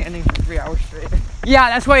just like standing for 3 hours straight. Yeah,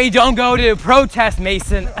 that's why you don't go to protest,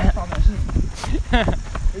 Mason. I promise.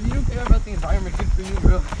 If you don't care about the environment, good for you,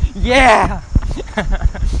 bro. Yeah!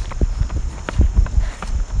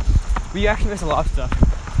 We actually miss a lot of stuff.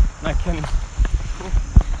 Like,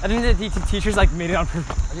 I think the teachers like made it on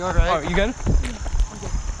purpose. Are you alright? Oh, you good?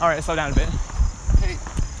 Alright, slow down a bit. Hey,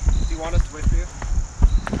 do you want us to wait for you?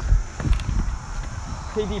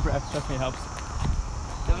 Take deep breaths, trust me, it helps.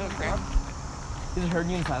 Is it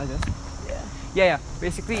hurting you inside like this? Yeah.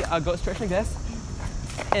 Basically, go stretch like this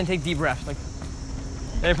and take deep breaths. Like,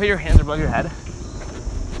 then put your hands above your head.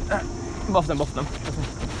 Both of them.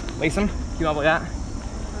 Lace them, keep them up like that.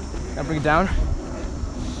 Now bring it down.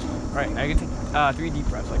 Alright, now you can take 3 deep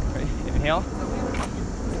breaths. Like, ready? Inhale.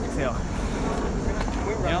 Exhale. Can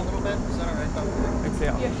we run a little bit? Is that alright?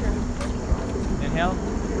 Exhale. Yeah, sure. Inhale.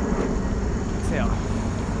 Exhale.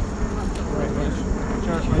 Alright,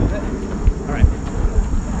 charge a bit. Alright.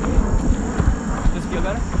 Does it feel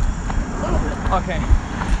better? Okay.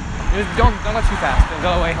 Just don't go too fast. Then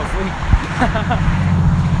go away, hopefully.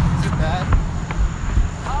 Is it bad?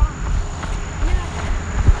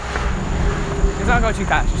 It's not go too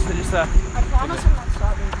fast. Just I promise I'm not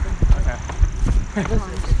stopping. okay.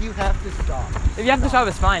 Listen, if you have to stop. If you have to stop,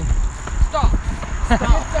 it's fine. Stop. Get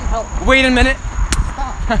some help. Wait a minute.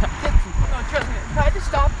 Stop. No, trust me. If I had to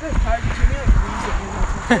stop this car, you give me like reason.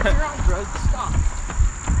 If you're on drugs, stop. I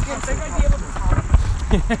think I'd be able to stop.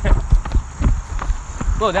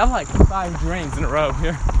 Well, that was like 5 drains in a row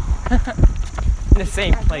here. In the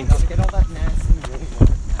same place. Get all that nasty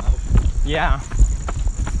rainwater out. Yeah.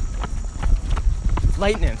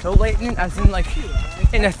 Lightning. So lightning as in like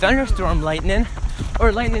in a thunderstorm lightning,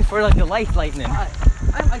 or lightning for like the light lightning. I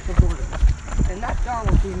like the border. And that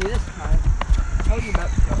Donald gave me this time. Tell you about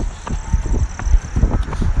drugs.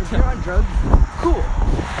 If you're on drugs, cool.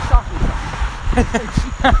 Shocking.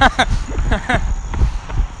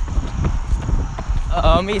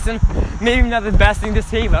 Uh-oh, Mason. Maybe not the best thing to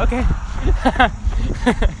say, but okay.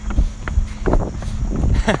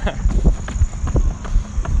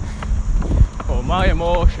 Oh, my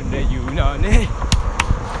emotion, they you none.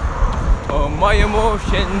 Oh, my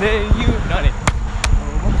emotion, they you none.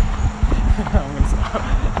 I'm gonna stop.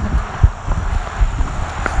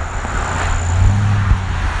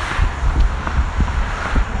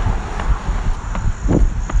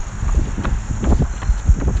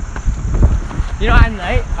 You know, at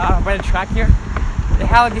night, by the track here, they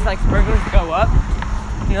have like these like sprinklers that go up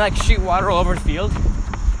and they like shoot water all over the field.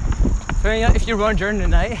 So you know, if you run during the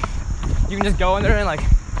night, you can just go in there and like,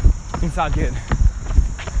 it's all good.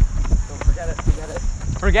 Don't forget it.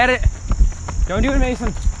 Forget it. Don't do it,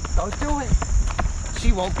 Mason. Don't do it.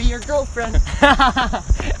 She won't be your girlfriend.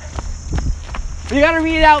 You gotta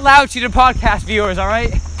read it out loud to the podcast viewers,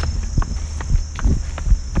 alright?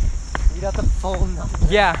 You got the full number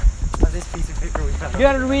Yeah. of this piece of paper we found. You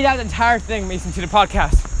gotta read out the entire thing, Mason, to the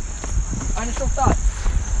podcast. Initial thought.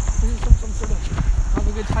 This is some sort of have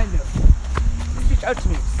a good time note. Please reach out to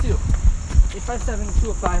me. Stu.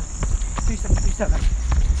 857-205-3737.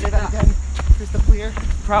 Say that again. Crystal clear.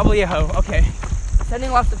 Probably a hoe. Okay.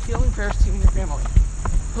 Sending lots of healing prayers to you and your family.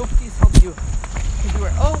 Hope these help you. Because you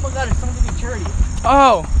are, oh my god, it's something to be charity.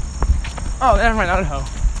 Oh. Oh, never mind, not a hoe.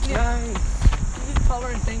 Nice. You need to call her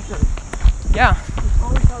and thank her. Yeah. It's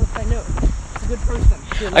always how I know. It's a good person.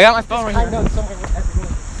 I got my phone right I here. know somewhere where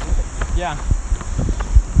everyone is. Yeah.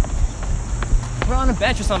 Put it on a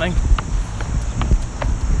bench or something.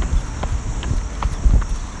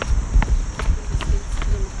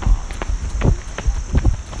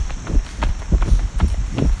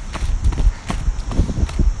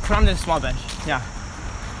 Put on this small bench. Yeah.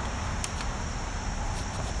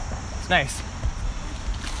 It's nice.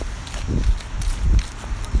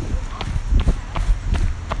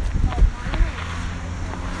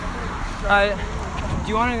 Do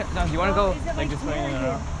you want to go like this way? Like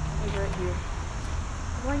right here.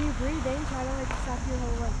 When you breathe in, try to like stop your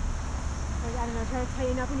whole like I don't know, try to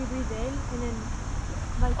tighten up when you breathe in, and then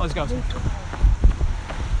like. Oh, let's go. make-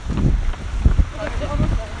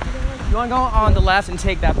 You want to go on the left and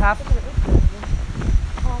take that path? Right?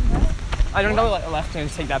 I don't go left and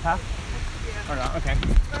take that path. Or not? Okay.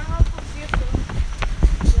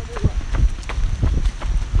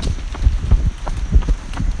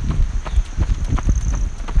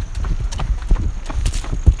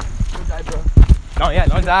 No, yeah,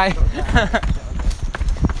 don't die.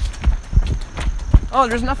 Oh,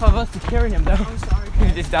 there's enough of us to carry him though. I'm sorry. If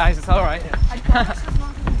he just dies, it's alright. I promise it's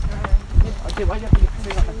not gonna die. Okay, why'd you have to get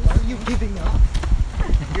coming up? Why are you giving up?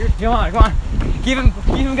 Come on. Keep him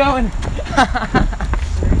going.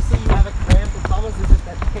 Seriously, you have a cramp. It's almost as if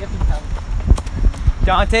that can't be helped.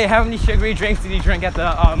 Dante, how many sugary drinks did he drink at the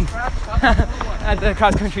at the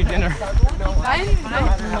cross country dinner? I didn't even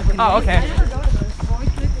know. Oh, okay. I never go to those.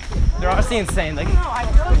 They're honestly insane. Like, No, I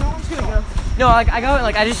feel like no one's gonna go. no, like I go and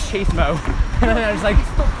like I just chase Mo, and then I just like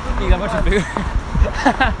eat a bunch of food.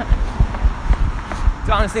 It's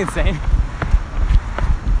honestly insane.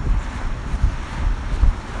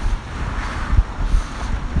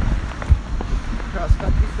 Cross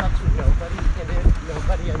country stops with nobody, and then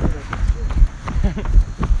nobody under the picture.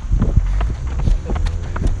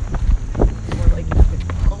 Or like a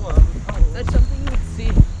poem. That's something you would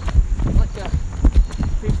see like a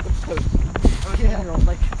Facebook post. Oh yeah.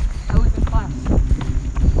 Like, I was in class. The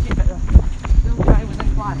little guy was in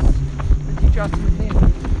class. The teacher asked him his name.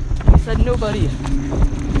 He said nobody. So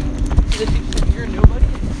the teacher said, "You're nobody?"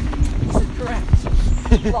 He said, "Correct."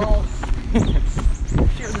 Lol.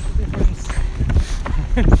 Share this with your friends.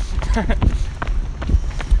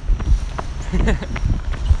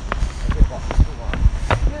 No,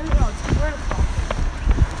 it's we're at a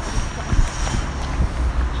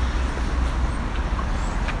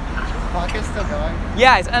Podcast still going?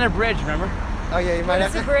 Yeah, it's on a bridge. Remember? Oh yeah, you might have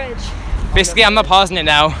It's a to. bridge. Basically, I'm not pausing it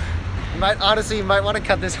now, Honestly, you might want to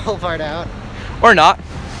cut this whole part out. or not.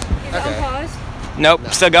 Is Okay. it unpaused? Nope,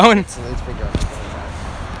 still going. It's been going.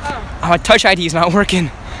 Oh, my Touch ID is not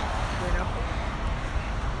working.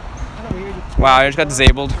 Wow, I just got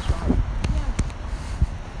disabled. You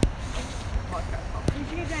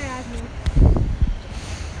should get that as me.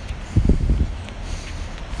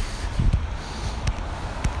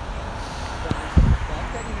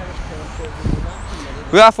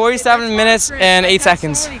 We got 47 minutes and 8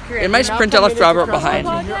 seconds. It might sprint out left driver behind.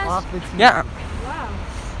 You're off the team. Yeah. Wow.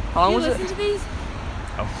 How long Do was you it? listen to these?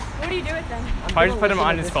 Oh. What do you do with them? I just put them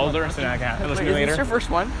on this folder so I can listen to it Wait, is this later. your first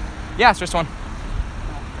one? Yeah, it's just one.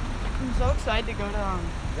 I'm so excited to go to Yeah,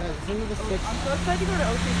 listen to the six. I'm so excited to go to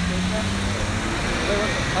OC Space Camp.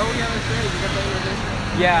 Oh yeah, that's right. You got that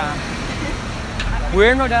university. Yeah.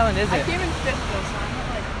 Where in Rhode Island is I it? came in fifth though, so I'm not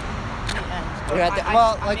like in the end. But You're at the, I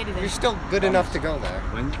well, made like it in. you're still good enough to go there.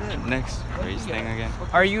 When's the next race thing again?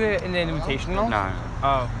 Are you in the invitational? No,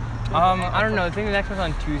 Oh. I don't know. I think the next one's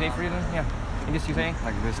on Tuesday for you then. Yeah. I think it's Tuesday.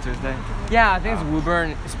 like this Tuesday. Yeah, I think it's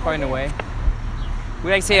Woburn. It's probably in the way. We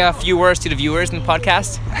like to say a few words to the viewers in the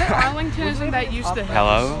podcast. Arlington isn't that used to Hills.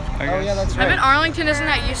 Hello, I guess. Oh yeah, that's I bet right. Arlington isn't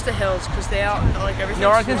that used to Hills because they out like everything. No,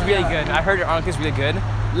 Arlington's really good. I heard Arlington's really good.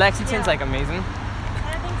 Lexington's like amazing.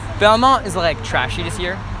 Belmont is like trashy this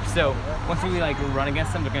year. So once we like run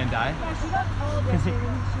against them, they're gonna die. Yeah, she got called yesterday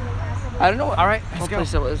when she like asked everyone. All right, all right, let's What go.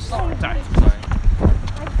 place it was? Sorry.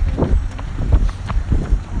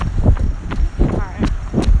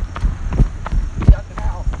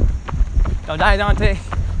 Don't die, Dante.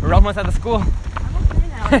 We're almost out of school.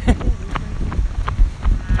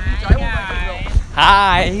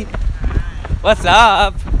 Hi. What's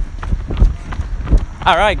up?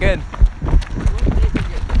 All right, good.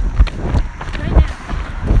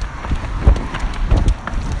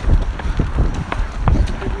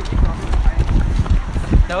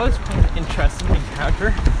 That was quite an interesting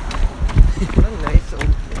encounter. What a nice old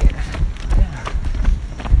man.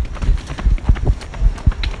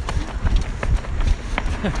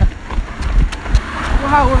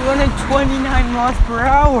 Wow, we're running 29 miles per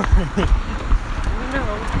hour.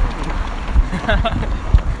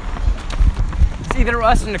 It's either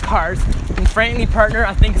us and the cars. And friendly partner,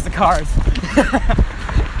 I think, is the cars.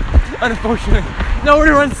 Unfortunately. No,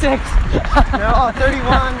 we're run 6. No,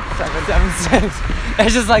 31. 7-6.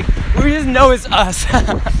 It's just like, we just know it's us.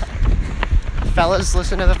 Fellas,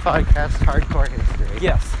 listen to the podcast, Hardcore History.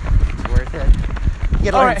 Yes. It's worth it. You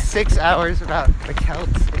get All on right. 6 hours about the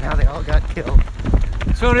Celts and how they all got killed.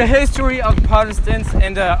 So the history of Protestants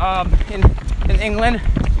in England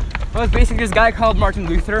was basically this guy called Martin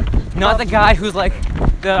Luther. Not the guy who's like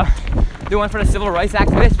the one for the civil rights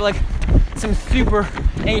activist, but like some super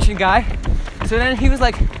ancient guy. So then he was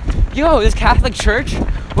like, yo, this Catholic Church,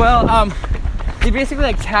 well, he basically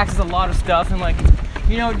like taxes a lot of stuff and like,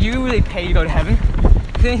 you know, do you really pay to go to heaven?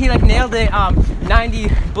 Then he like nailed a 90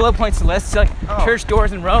 bullet points list to like church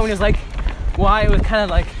doors in Rome. Is like why it was kind of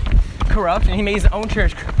like corrupt, and he made his own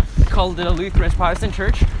church called the Lutheran Protestant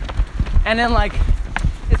Church. And then like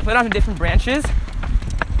it's split onto different branches,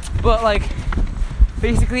 but like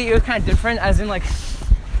basically it was kind of different, as in like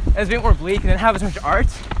it was a bit more bleak and didn't have as much art.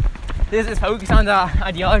 this is focused on the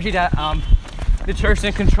ideology that the church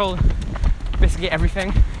didn't control basically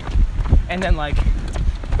everything, and then like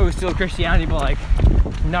it was still Christianity, but like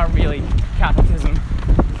not really Catholicism.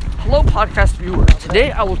 Hello, podcast viewer.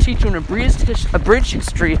 Today I will teach you an abridged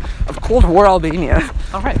history of Cold War Albania.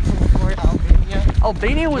 All right.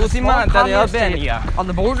 Albania was a small communist state on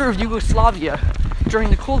the border of Yugoslavia during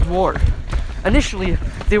the Cold War. Initially,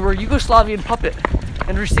 they were a Yugoslavian puppet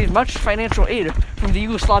and received much financial aid from the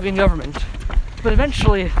Yugoslavian government. But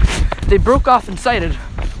eventually, they broke off and sided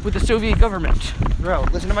with the Soviet government. Bro,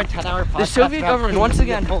 listen to my 10-hour podcast. The Soviet government, once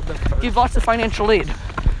again, gave lots of financial aid,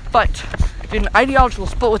 but did an ideological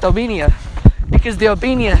split with Albania because the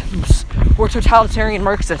Albanians were totalitarian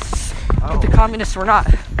Marxists, but the communists were not.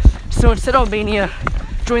 So instead, Albania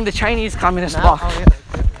joined the Chinese Communist bloc.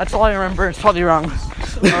 That's all I remember. It's probably wrong.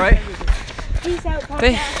 All right. Peace out,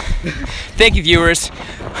 podcast. Thank you, viewers.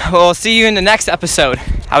 We'll see you in the next episode.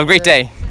 Have a great day.